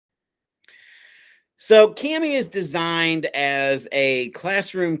So Kami is designed as a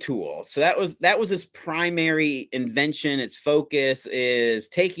classroom tool. So that was its primary invention. Its focus is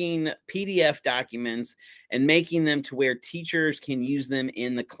taking PDF documents and making them to where teachers can use them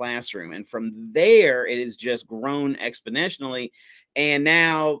in the classroom. And from there, it has just grown exponentially. And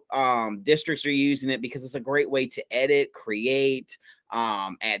now districts are using it because it's a great way to edit, create,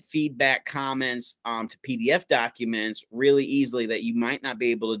 add feedback, comments to PDF documents really easily that you might not be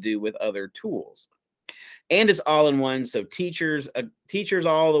able to do with other tools, and it's all in one. So teachers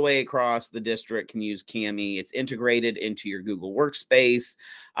all the way across the district can use Kami. It's integrated into your Google Workspace.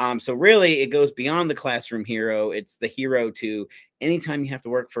 So really, it goes beyond the classroom hero. It's the hero to anytime you have to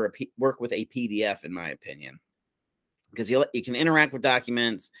work with a PDF, in my opinion, because you can interact with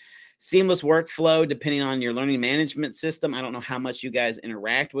documents. Seamless workflow depending on your learning management system. I don't know how much you guys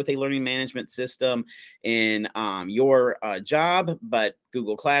interact with a learning management system in your job, but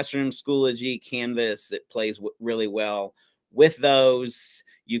Google Classroom, Schoology, Canvas, it plays really well with those.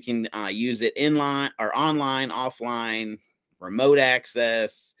 You can use it inline or online, offline, remote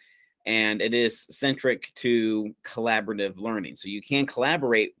access, and it is centric to collaborative learning. So you can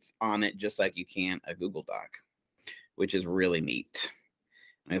collaborate on it just like you can a Google Doc, which is really neat.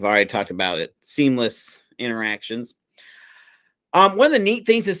 I've already talked about it. Seamless interactions. One of the neat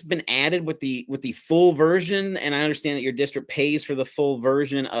things that's been added with the full version, and I understand that your district pays for the full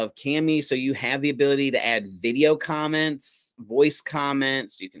version of Kami, so you have the ability to add video comments, voice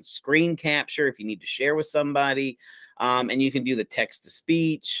comments. You can screen capture if you need to share with somebody, and you can do the text to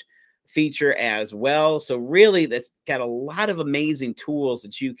speech feature as well. So really, that's got a lot of amazing tools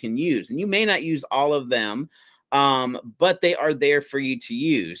that you can use, and you may not use all of them. But they are there for you to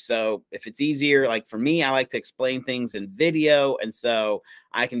use. So if it's easier, like for me, I like to explain things in video. And so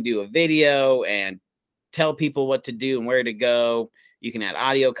I can do a video and tell people what to do and where to go. You can add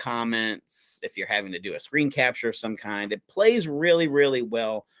audio comments if you're having to do a screen capture of some kind. It plays really, really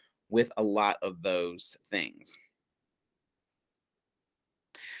well with a lot of those things.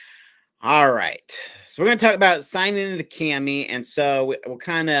 All right. So we're going to talk about signing into Kami. And so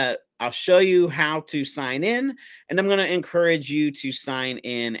I'll show you how to sign in, and I'm going to encourage you to sign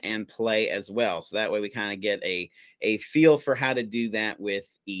in and play as well. So that way we kind of get a feel for how to do that with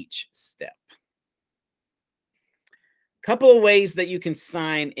each step. Couple of ways that you can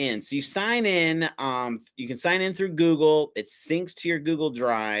sign in. So you sign in, you can sign in through Google. It syncs to your Google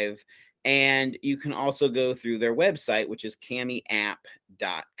Drive, and you can also go through their website, which is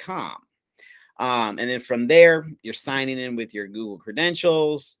kamiapp.com. And then from there, you're signing in with your Google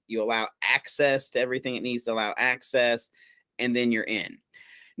credentials. You allow access to everything it needs to allow access, and then you're in.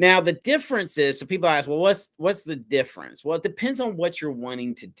 Now, the difference is, so people ask, well, what's the difference? Well, it depends on what you're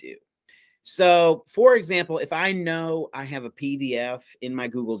wanting to do. So, for example, if I know I have a PDF in my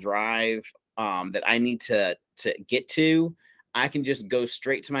Google Drive that I need to get to, I can just go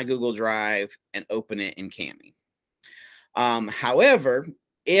straight to my Google Drive and open it in Kami. However,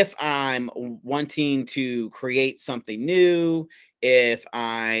 if I'm wanting to create something new, if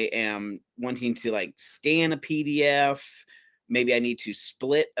I am wanting to like scan a PDF, maybe I need to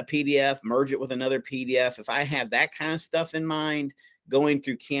split a PDF, merge it with another PDF. If I have that kind of stuff in mind, going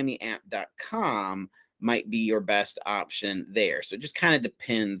through kamiapp.com might be your best option there. So it just kind of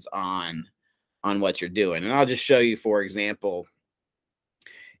depends on what you're doing. And I'll just show you, for example,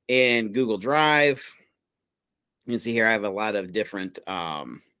 in Google Drive, you can see here I have a lot of different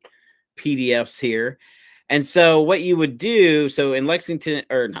PDFs here. And so what you would do, so in Lexington,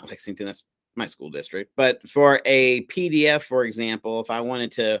 or not Lexington, that's my school district, but for a PDF, for example, if I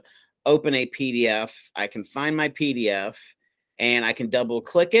wanted to open a PDF, I can find my PDF and I can double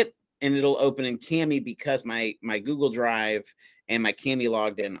click it and it'll open in Kami because my Google Drive and my Kami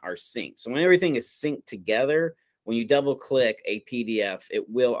logged in are synced. So when everything is synced together, when you double click a PDF, it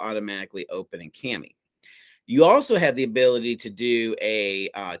will automatically open in Kami. You also have the ability to do a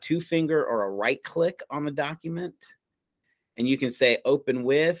two finger or a right click on the document, and you can say open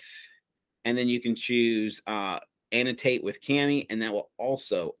with, and then you can choose annotate with Kami, and that will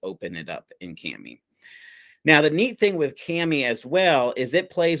also open it up in Kami. Now, the neat thing with Kami as well is it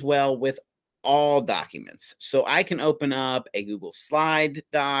plays well with all documents. So I can open up a Google Slide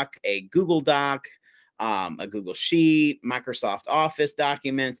doc, a Google Doc, a Google Sheet, Microsoft Office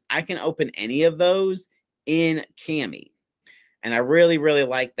documents. I can open any of those in Kami. And I really, really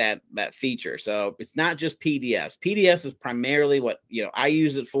like that feature. So it's not just PDFs. PDFs is primarily what I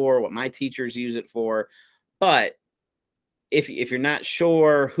use it for, what my teachers use it for. But if you're not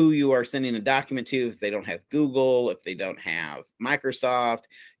sure who you are sending a document to, if they don't have Google, if they don't have Microsoft,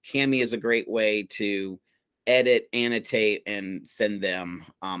 Kami is a great way to edit, annotate, and send them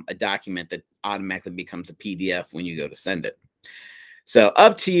a document that automatically becomes a PDF when you go to send it. So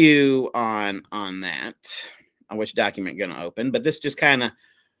up to you on that, on which document you're going to open. But this just kind of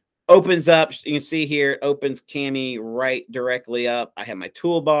opens up. You can see here, it opens Kami right directly up. I have my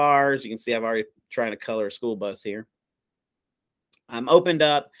toolbars. You can see I've already trying to color a school bus here. I'm opened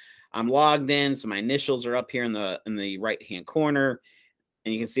up. I'm logged in. So my initials are up here in the right-hand corner.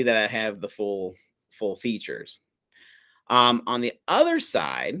 And you can see that I have the full features. On the other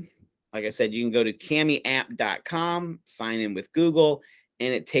side, like I said, you can go to kamiapp.com, sign in with Google,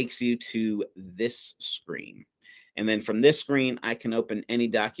 and it takes you to this screen. And then from this screen, I can open any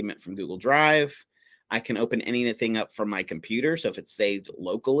document from Google Drive. I can open anything up from my computer. So if it's saved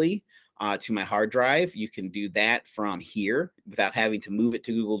locally to my hard drive, you can do that from here without having to move it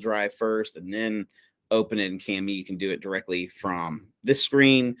to Google Drive first and then open it in Kami. You can do it directly from this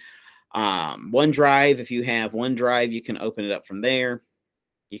screen. OneDrive, if you have OneDrive, you can open it up from there.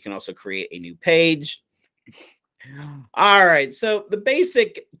 You can also create a new page. All right, so the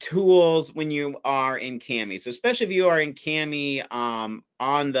basic tools when you are in Kami. So especially if you are in Kami on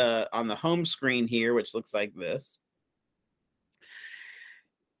the home screen here, which looks like this.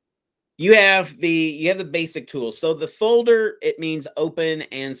 You have the basic tools. So the folder, it means open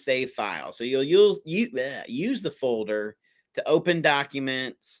and save files. So you'll use the folder to open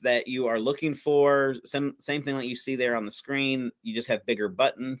documents that you are looking for. Same thing like you see there on the screen. You just have bigger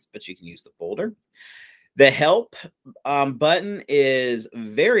buttons, but you can use the folder. The help button is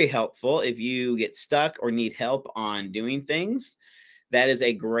very helpful if you get stuck or need help on doing things. That is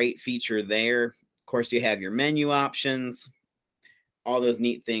a great feature there. Of course, you have your menu options, all those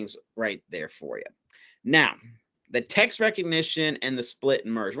neat things right there for you. Now, the text recognition and the split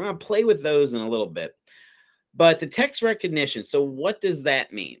and merge. We're going to play with those in a little bit. But the text recognition, so what does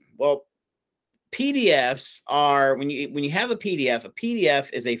that mean? Well, PDFs are, when you have a PDF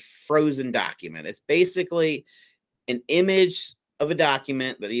is a frozen document. It's basically an image of a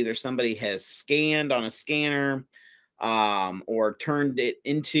document that either somebody has scanned on a scanner or turned it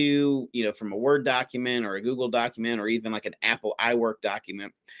into, from a Word document or a Google document or even like an Apple iWork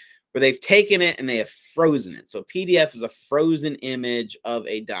document, where they've taken it and they have frozen it. So a PDF is a frozen image of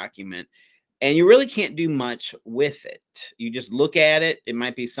a document. And you really can't do much with it. You just look at it. It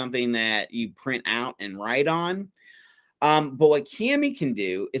might be something that you print out and write on. But what Kami can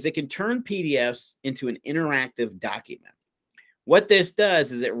do is it can turn PDFs into an interactive document. What this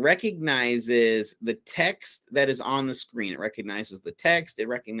does is it recognizes the text that is on the screen. It recognizes the text. It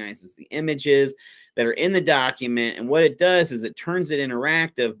recognizes the images that are in the document. And what it does is it turns it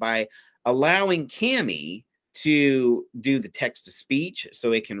interactive by allowing Kami to do the text to speech,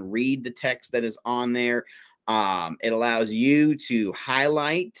 so it can read the text that is on there. It allows you to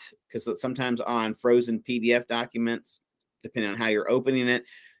highlight, because sometimes on frozen PDF documents, depending on how you're opening it,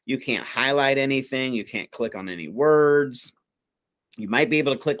 you can't highlight anything. You can't click on any words. You might be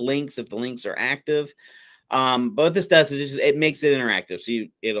able to click links if the links are active. But what this does is it makes it interactive. So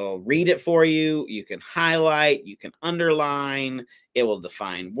it'll read it for you. You can highlight, you can underline, it will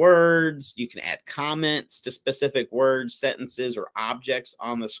define words. You can add comments to specific words, sentences, or objects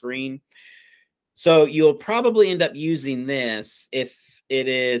on the screen. So you'll probably end up using this if it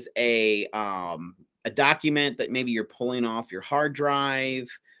is a document that maybe you're pulling off your hard drive,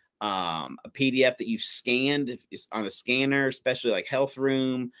 a PDF that you've scanned if it's on a scanner, especially like Health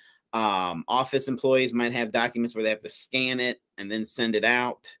Room. Office employees might have documents where they have to scan it and then send it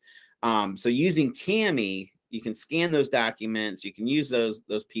out. So using Kami, you can scan those documents, you can use those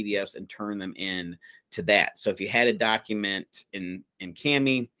PDFs and turn them in to that. So if you had a document in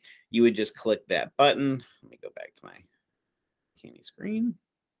Kami, you would just click that button. Let me go back to my Kami screen.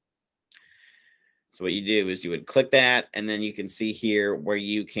 So what you do is you would click that, and then you can see here where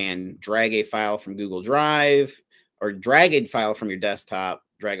you can drag a file from Google Drive or drag a file from your desktop,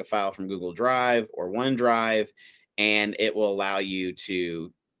 drag a file from Google Drive or OneDrive, and it will allow you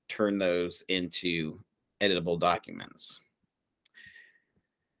to turn those into editable documents.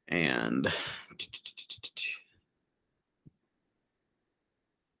 And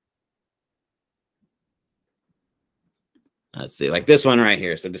let's see, like this one right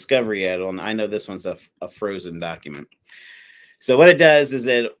here. So Discovery Edit, I know this one's a frozen document. So what it does is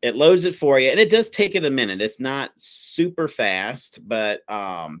it loads it for you, and it does take it a minute. It's not super fast, but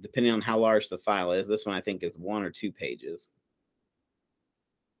depending on how large the file is, this one I think is 1 or 2 pages.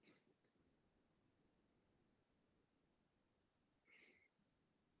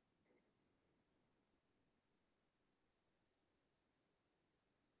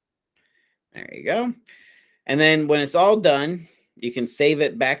 There you go. And then when it's all done, you can save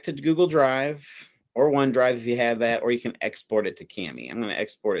it back to Google Drive, or OneDrive if you have that, or you can export it to Kami. I'm going to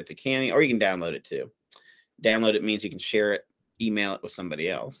export it to Kami, or you can download it too. Download it means you can share it, email it with somebody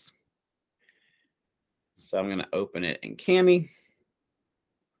else. So I'm going to open it in Kami.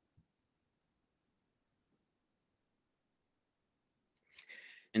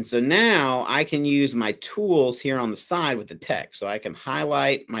 And so now I can use my tools here on the side with the text. So I can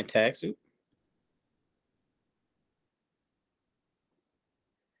highlight my text. Oops.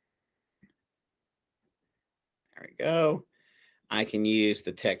 There we go. I can use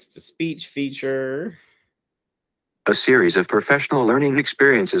the text-to-speech feature. A series of professional learning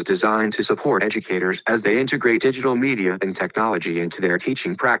experiences designed to support educators as they integrate digital media and technology into their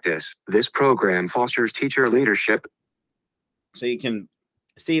teaching practice. This program fosters teacher leadership. So you can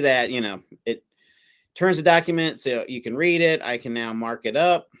see that, you know, it turns the document so you can read it. I can now mark it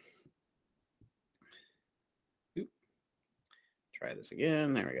up. Oop. Try this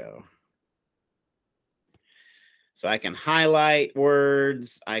again. There we go. So I can highlight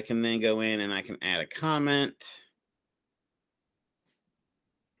words. I can then go in and I can add a comment.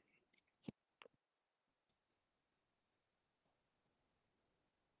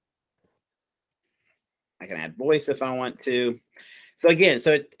 I can add voice if I want to. So again,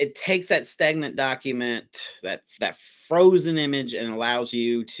 so it takes that stagnant document, that frozen image, and allows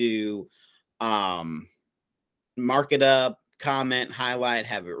you to mark it up, comment, highlight,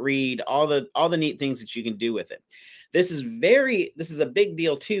 have it read, all the neat things that you can do with it. This is a big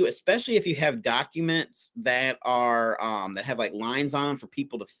deal too, especially if you have documents that are that have like lines on them for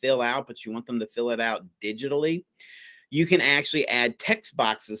people to fill out, but you want them to fill it out digitally. You can actually add text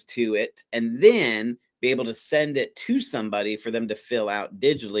boxes to it and then be able to send it to somebody for them to fill out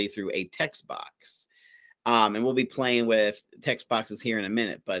digitally through a text box. And we'll be playing with text boxes here in a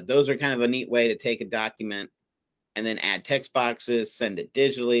minute, but those are kind of a neat way to take a document and then add text boxes, send it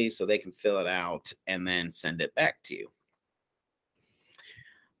digitally so they can fill it out and then send it back to you.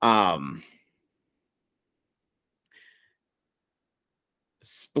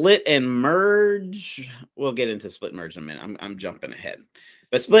 Split and merge. We'll get into split and merge in a minute. I'm jumping ahead.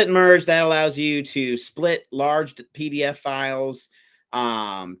 But split and merge, that allows you to split large PDF files,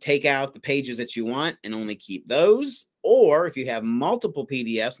 take out the pages that you want and only keep those. Or if you have multiple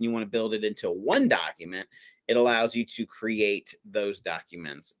PDFs and you want to build it into one document, it allows you to create those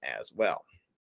documents as well.